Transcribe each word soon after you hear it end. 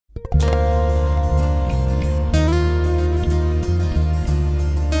Right,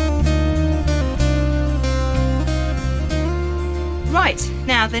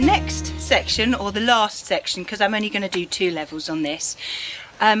 now the next section, or the last section, because I'm only going to do 2 levels on this,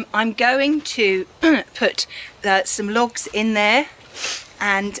 I'm going to put some logs in there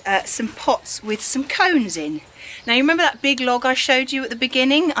and some pots with some cones in. Now you remember that big log I showed you at the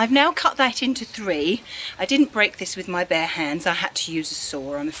beginning? I've now cut that into 3. I didn't break this with my bare hands. I had to use a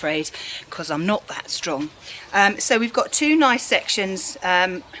saw, I'm afraid, because I'm not that strong. So we've got 2 nice sections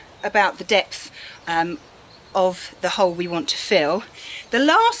about the depth of the hole we want to fill. The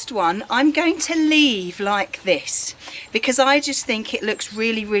last one I'm going to leave like this because I just think it looks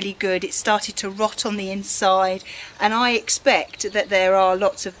really, really good. It started to rot on the inside and I expect that there are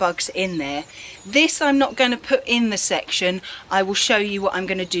lots of bugs in there. This I'm not going to put in the section. I will show you what I'm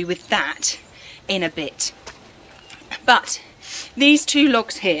going to do with that in a bit. But these 2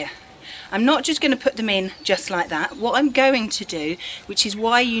 logs here, I'm not just going to put them in just like that. What I'm going to do, which is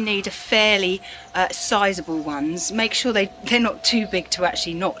why you need a fairly sizable ones, make sure they're not too big to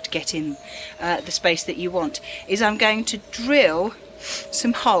actually not get in the space that you want, is I'm going to drill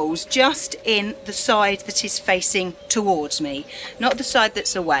some holes just in the side that is facing towards me. Not the side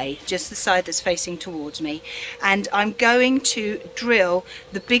that's away, just the side that's facing towards me. And I'm going to drill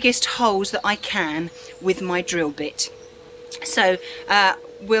the biggest holes that I can with my drill bit. So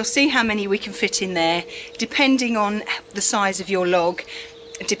we'll see how many we can fit in there. Depending on the size of your log,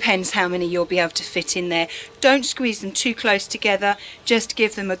 it depends how many you'll be able to fit in there. Don't squeeze them too close together, just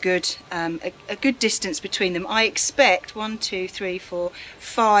give them a good distance between them. I expect 1, 2, 3, 4,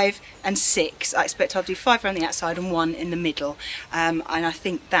 5 and 6. I expect I'll do 5 around the outside and 1 in the middle, and I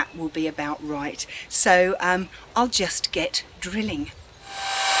think that will be about right. So I'll just get drilling.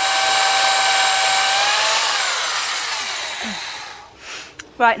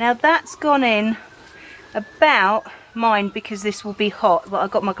 Right, now that's gone in about, mine because this will be hot, but I've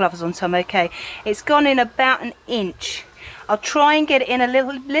got my gloves on so I'm okay. It's gone in about 1 inch. I'll try and get it in a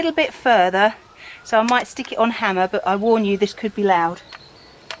little bit further, so I might stick it on hammer, but I warn you, this could be loud.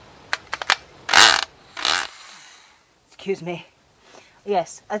 Excuse me.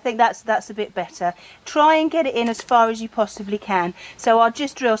 Yes, I think that's a bit better. Try and get it in as far as you possibly can. So I'll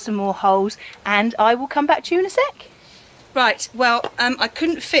just drill some more holes and I will come back to you in a sec. Right, well, I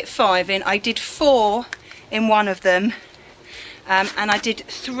couldn't fit 5 in. I did 4 in one of them, and I did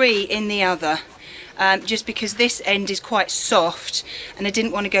 3 in the other, just because this end is quite soft, and I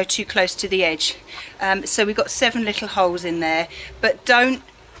didn't want to go too close to the edge. So we've got 7 little holes in there, but don't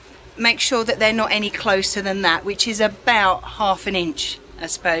make sure that they're not any closer than that, which is about ½ an inch, I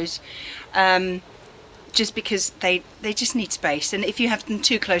suppose. Just because they just need space, and if you have them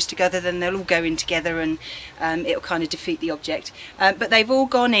too close together then they'll all go in together and it'll kind of defeat the object. But they've all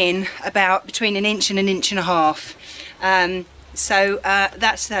gone in about between 1 inch and 1.5 inches. So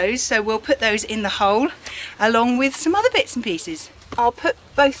that's those. So we'll put those in the hole along with some other bits and pieces. I'll put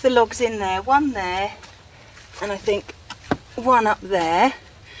both the logs in there, one there and I think one up there,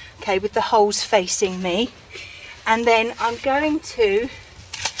 okay, with the holes facing me. And then I'm going to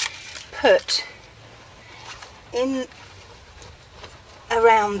put in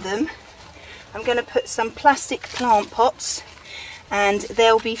around them, I'm going to put some plastic plant pots and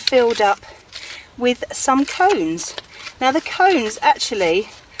they'll be filled up with some cones. Now the cones actually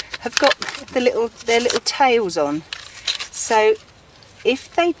have got their little tails on, so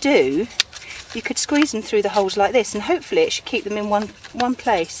if they do, you could squeeze them through the holes like this and hopefully it should keep them in one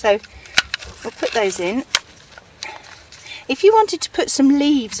place. So we'll put those in. If you wanted to put some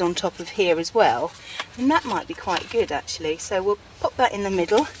leaves on top of here as well, then that might be quite good actually. So we'll pop that in the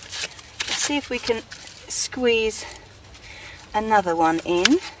middle. Let's see if we can squeeze another one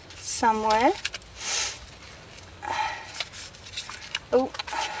in somewhere. Oh,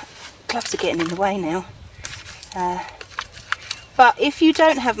 gloves are getting in the way now. But if you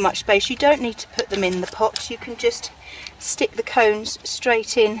don't have much space, you don't need to put them in the pot. You can just stick the cones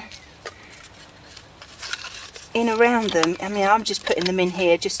straight in around them. I mean, I'm just putting them in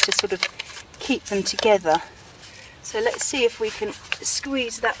here just to sort of keep them together. So let's see if we can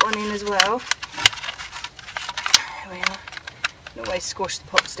squeeze that one in as well. There we are. You always squash the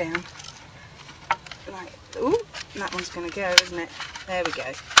pots down. Right. Ooh, that one's going to go, isn't it? There we go.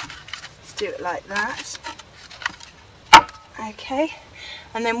 Let's do it like that. Okay.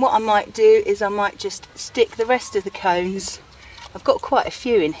 And then what I might do is I might just stick the rest of the cones. I've got quite a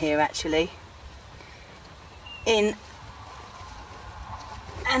few in here actually. In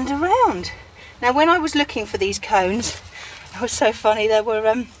and around. Now when I was looking for these cones, it was so funny, there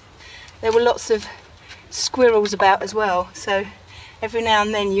were lots of squirrels about as well, so every now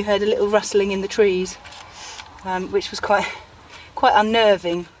and then you heard a little rustling in the trees, which was quite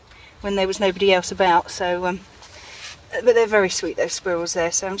unnerving when there was nobody else about. So, but they're very sweet, those squirrels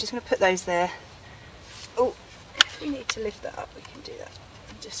there. So I'm just going to put those there. Oh, if we need to lift that up, we can do that.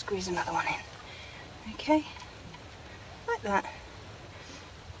 And just squeeze another one in. Okay, like that.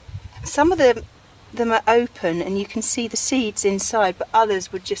 Some of them are open and you can see the seeds inside, but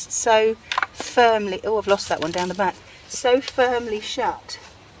others were just so firmly, oh, I've lost that one down the back, so firmly shut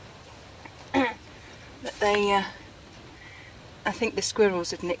that they, I think the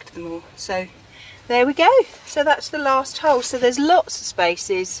squirrels had nicked them all. So there we go. So that's the last hole. So there's lots of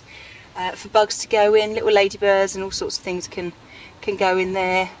spaces for bugs to go in. Little ladybirds and all sorts of things can go in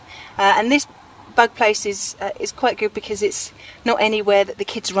there. And this bug place is quite good because it's not anywhere that the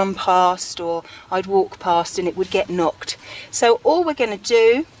kids run past or I'd walk past and it would get knocked. So all we're going to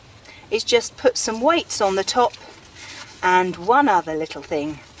do is just put some weights on the top and one other little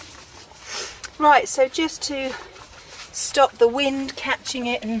thing. Right, so just to stop the wind catching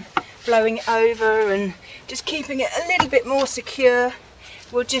it and blowing it over and just keeping it a little bit more secure,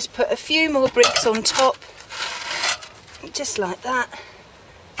 we'll just put a few more bricks on top, just like that.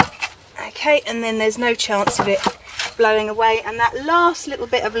 Okay, and then there's no chance of it blowing away. And that last little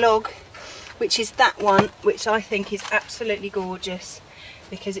bit of log, which is that one, which I think is absolutely gorgeous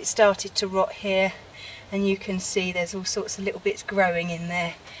because it started to rot here and you can see there's all sorts of little bits growing in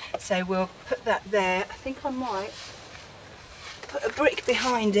there. So we'll put that there. I think I might put a brick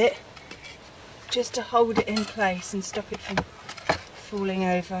behind it just to hold it in place and stop it from falling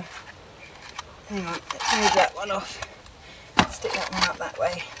over. Hang on, let's move that one off. Stick that one up that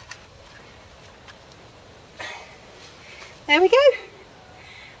way. There we go.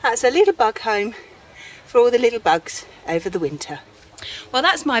 That's a little bug home for all the little bugs over the winter. Well,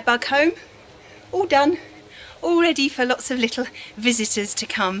 that's my bug home, all done, all ready for lots of little visitors to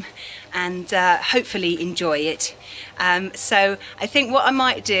come and hopefully enjoy it. So I think what I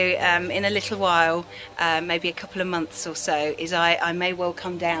might do in a little while, maybe a couple of months or so, is I may well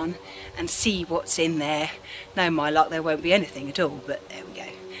come down and see what's in there. No, my luck, there won't be anything at all, but there we go.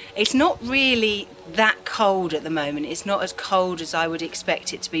 It's not really that cold at the moment. It's not as cold as I would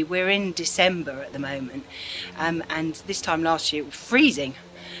expect it to be. We're in December at the moment, and this time last year it was freezing,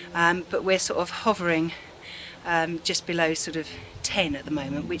 but we're sort of hovering just below sort of 10 at the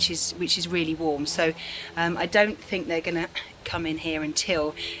moment, which is really warm. So I don't think they're going to come in here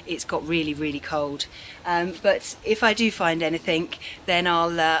until it's got really cold. But if I do find anything, then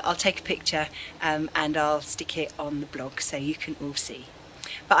I'll take a picture and I'll stick it on the blog so you can all see.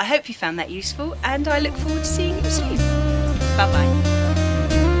 But I hope you found that useful and I look forward to seeing you soon. Bye bye.